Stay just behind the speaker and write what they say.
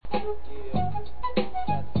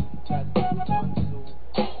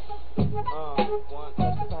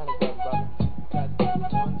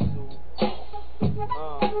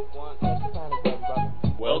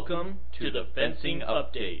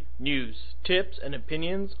tips, and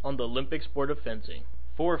opinions on the Olympic sport of fencing.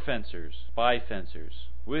 For fencers, by fencers.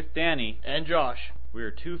 With Danny and Josh. We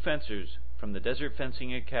are two fencers from the Desert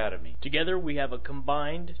Fencing Academy. Together we have a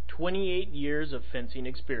combined 28 years of fencing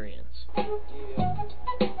experience.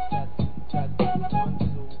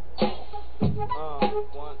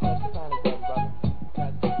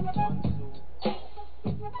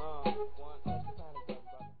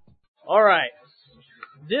 Alright,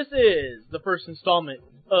 this is the first installment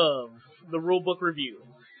of the Rulebook Review.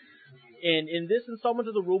 And in this installment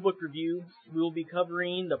of the Rulebook Review, we will be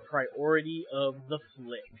covering the priority of the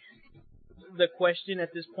flick. The question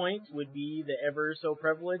at this point would be the ever so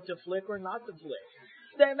prevalent to flick or not to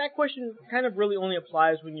flick. That question kind of really only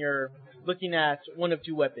applies when you're looking at one of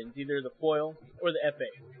two weapons, either the foil or the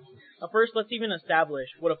FA. First, let's even establish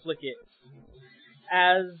what a flick is.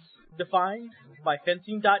 As defined by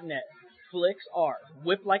fencing.net, flicks are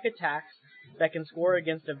whip-like attacks that can score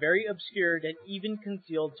against a very obscured and even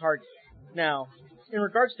concealed target. Now, in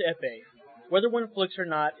regards to FA, whether one flicks or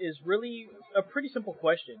not is really a pretty simple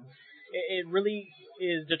question. It really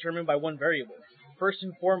is determined by one variable. First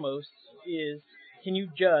and foremost is, can you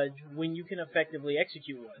judge when you can effectively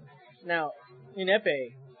execute one? Now, in FA,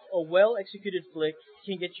 a well-executed flick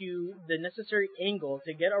can get you the necessary angle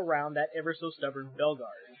to get around that ever so stubborn bell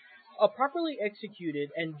guard. A properly executed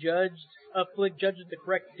and judged flick judged at the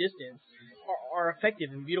correct distance are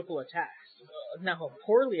effective and beautiful attacks. Now, a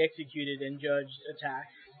poorly executed and judged attack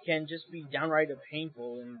can just be downright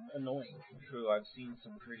painful and annoying. True, I've seen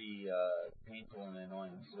some pretty painful and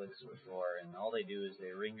annoying flicks before, and all they do is they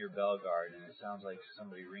ring your bell guard, and it sounds like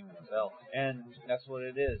somebody ringing a bell. And that's what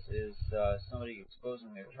it is somebody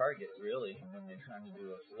exposing their target, really, when they're trying to do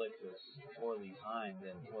a flick that's poorly timed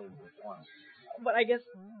and poorly performed. But I guess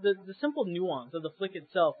the simple nuance of the flick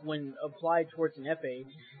itself, when applied towards an FA,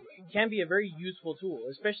 can be a very useful tool,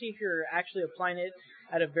 especially if you're actually applying it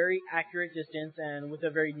at a very accurate distance and with a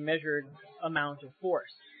very measured amount of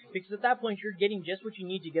force. Because at that point, you're getting just what you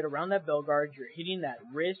need to get around that bell guard, you're hitting that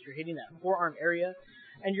wrist, you're hitting that forearm area,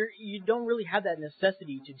 and you don't really have that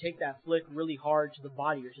necessity to take that flick really hard to the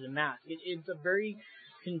body or to the mask.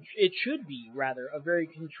 It should be, rather, a very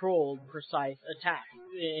controlled, precise attack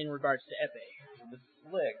in regards to FA. The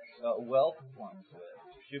flick, well-performed flick,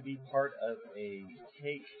 should be part of a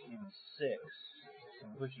take in 6,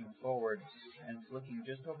 and pushing forward and flicking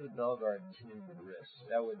just over the bell guard and hitting the wrist.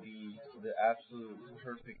 That would be the absolute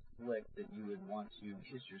perfect flick that you would want to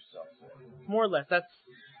kiss yourself with. More or less, that's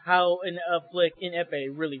how a flick in FA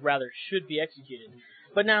really rather should be executed.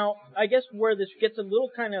 But now, I guess where this gets a little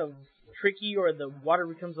kind of tricky or the water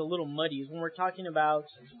becomes a little muddy is when we're talking about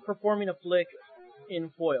performing a flick in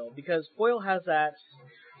foil, because foil has that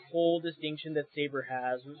whole distinction that Saber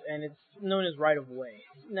has, and it's known as right of way.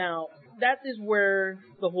 Now, that is where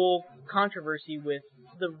the whole controversy with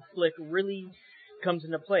the flick really comes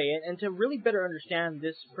into play, and to really better understand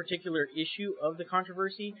this particular issue of the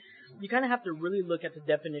controversy, you kind of have to really look at the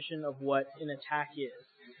definition of what an attack is.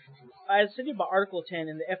 As stated by Article 10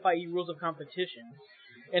 in the FIE Rules of Competition,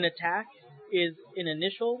 an attack is an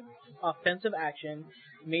initial offensive action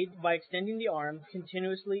made by extending the arm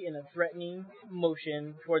continuously in a threatening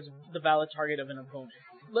motion towards the valid target of an opponent.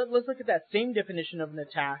 Let's look at that same definition of an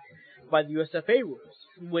attack by the USFA rules,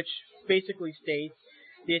 which basically states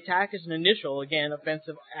the attack is an initial, again,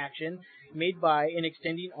 offensive action made by an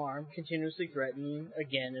extending arm continuously threatening,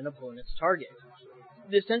 again, an opponent's target.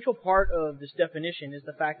 The essential part of this definition is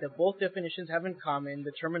the fact that both definitions have in common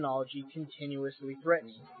the terminology continuously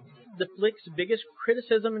threatening. The flick's biggest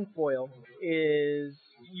criticism in foil is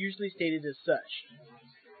usually stated as such.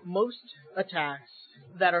 Most attacks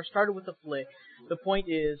that are started with a flick, the point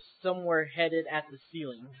is somewhere headed at the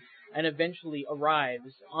ceiling and eventually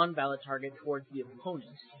arrives on valid target towards the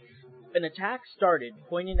opponent. An attack started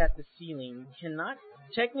pointing at the ceiling cannot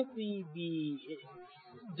technically be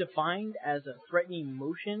defined as a threatening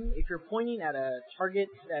motion. If you're pointing at a target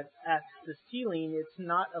that's at the ceiling, it's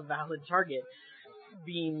not a valid target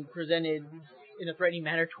being presented in a threatening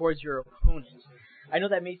manner towards your opponent. I know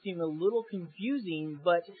that may seem a little confusing,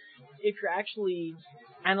 but if you're actually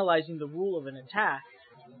analyzing the rule of an attack,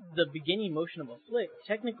 the beginning motion of a flick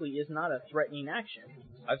technically is not a threatening action.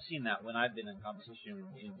 I've seen that when I've been in competition,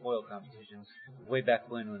 in foil competitions, way back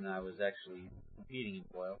when I was actually competing in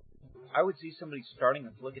foil. I would see somebody starting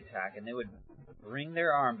a flick attack, and they would bring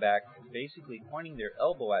their arm back, basically pointing their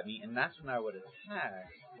elbow at me, and that's when I would attack,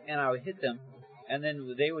 and I would hit them, And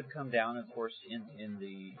then they would come down, of course, in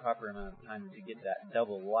the proper amount of time to get that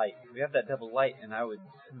double light. We have that double light, and I would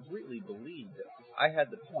completely believe that I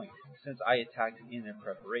had the point, since I attacked in their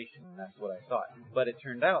preparation. That's what I thought. But it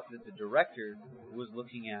turned out that the director was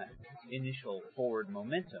looking at initial forward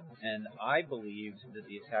momentum, and I believed that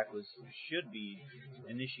the attack should be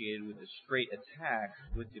initiated with a straight attack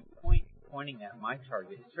with the point pointing at my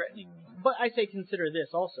target, threatening me. But I say consider this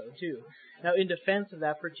also, too. Now, in defense of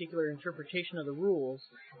that particular interpretation of the rules,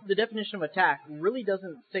 the definition of attack really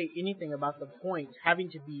doesn't say anything about the point having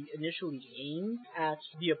to be initially aimed at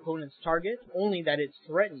the opponent's target, only that it's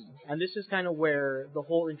threatening. And this is kind of where the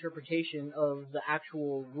whole interpretation of the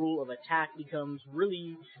actual rule of attack becomes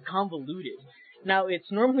really convoluted. Now,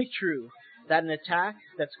 it's normally true that an attack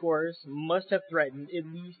that scores must have threatened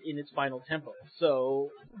at least in its final tempo. So,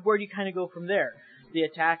 where do you kind of go from there? The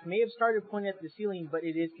attack may have started pointing at the ceiling, but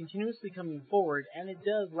it is continuously coming forward, and it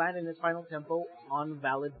does land in its final tempo on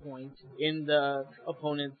valid point in the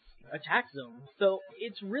opponent's attack zone. So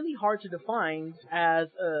it's really hard to define as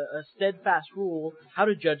a steadfast rule how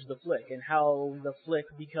to judge the flick and how the flick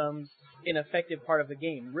becomes an effective part of the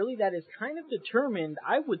game. Really, that is kind of determined,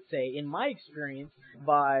 I would say, in my experience,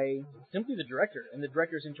 by simply the director and the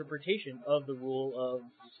director's interpretation of the rule of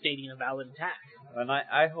stating a valid attack. And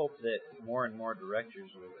I hope that more and more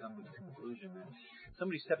directors will come to the conclusion that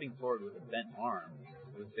somebody stepping forward with a bent arm,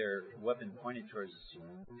 with their weapon pointed towards the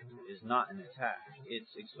ceiling, is not an attack. It's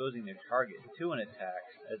exposing their target to an attack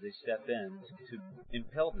as they step in to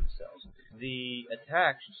impel themselves. The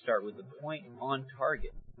attack should start with the point on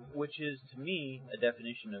target, which is, to me, a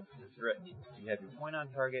definition of threatening. You have your point on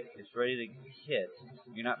target, it's ready to hit,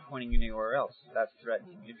 you're not pointing anywhere else. That's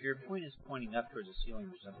threatening. If your point is pointing up towards the ceiling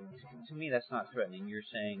or something, to me that's not threatening. You're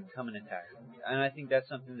saying, come and attack. And I think that's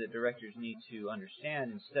something that directors need to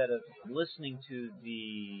understand instead of listening to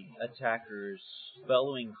the attackers'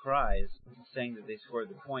 bellowing cries saying that they scored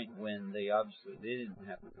the point when they obviously didn't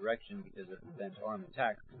have the direction because of the bent arm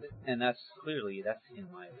attack. And that's in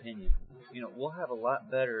my opinion. We'll have a lot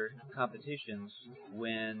better competitions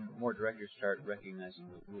when more directors start recognizing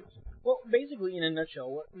those rules. Well, basically, in a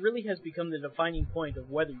nutshell, what really has become the defining point of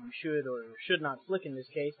whether you should or should not flick in this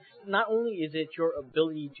case, not only is it your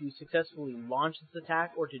ability to successfully launch this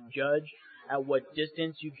attack or to judge at what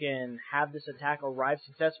distance you can have this attack arrive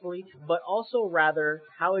successfully, but also rather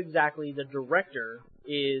how exactly the director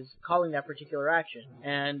is calling that particular action.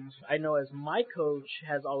 And I know, as my coach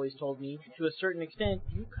has always told me, to a certain extent,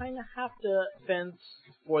 you kind of have to fence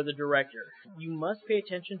for the director. You must pay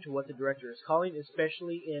attention to what the director is calling,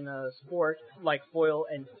 especially in a sport like foil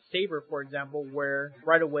and saber, for example, where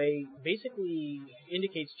right away basically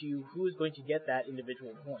indicates to you who is going to get that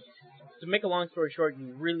individual point. To make a long story short,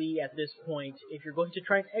 you really, at this point, if you're going to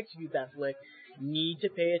try and execute that flick, need to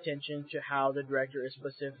pay attention to how the director is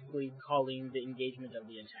specifically calling the engagement of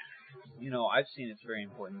the attack. I've seen it's very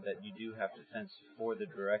important that you do have to fence for the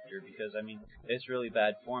director because, it's really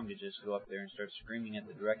bad form to just go up there and start screaming at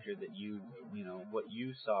the director that what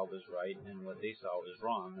you saw was right and what they saw was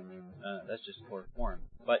wrong. That's just poor form.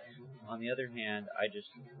 But on the other hand,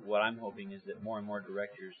 what I'm hoping is that more and more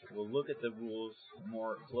directors will look at the rules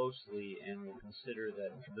more closely and will consider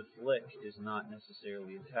that the flick is not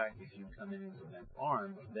necessarily attack if you come in with an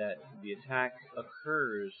arm, that the attack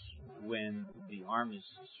occurs when the arm is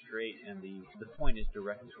straight and the point is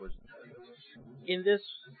directed towards the target. In this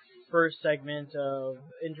first segment of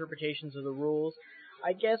interpretations of the rules,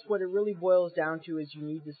 I guess what it really boils down to is you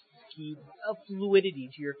need to keep a fluidity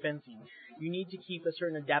to your fencing. You need to keep a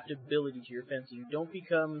certain adaptability to your fencing. Don't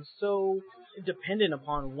become so dependent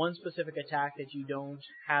upon one specific attack that you don't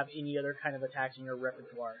have any other kind of attacks in your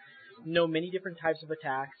repertoire. Know many different types of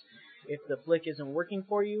attacks. If the flick isn't working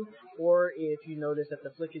for you, or if you notice that the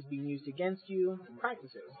flick is being used against you,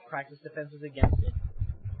 practice it. Practice defenses against it.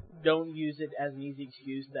 Don't use it as an easy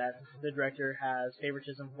excuse that the director has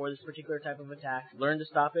favoritism for this particular type of attack. Learn to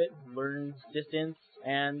stop it, learn distance,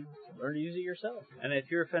 and learn to use it yourself. And if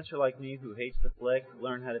you're a fencer like me who hates the flick,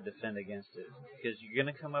 learn how to defend against it. Because you're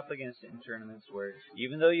going to come up against it in tournaments where,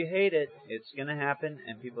 even though you hate it, it's going to happen,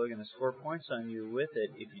 and people are going to score points on you with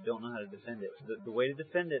it if you don't know how to defend it. The way to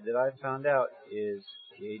defend it that I've found out is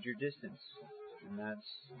gauge your distance. And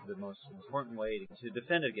that's the most important way to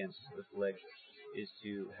defend against the flick, is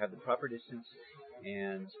to have the proper distance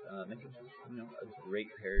and make a great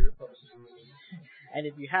parry riposte. And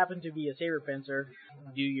if you happen to be a saber fencer,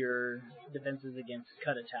 do your defenses against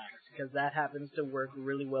cut attacks, because that happens to work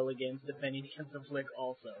really well against defending against the flick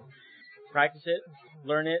also. Practice it,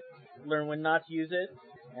 learn when not to use it,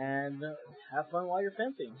 and have fun while you're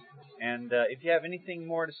fencing. And if you have anything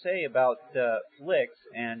more to say about flicks,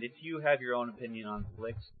 and if you have your own opinion on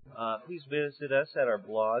flicks, please visit us at our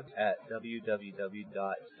blog at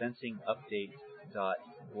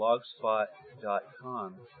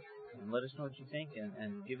www.fencingupdate.blogspot.com. And let us know what you think,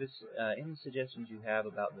 and give us any suggestions you have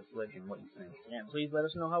about the flick and what you think. And please let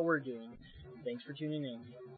us know how we're doing. Thanks for tuning in.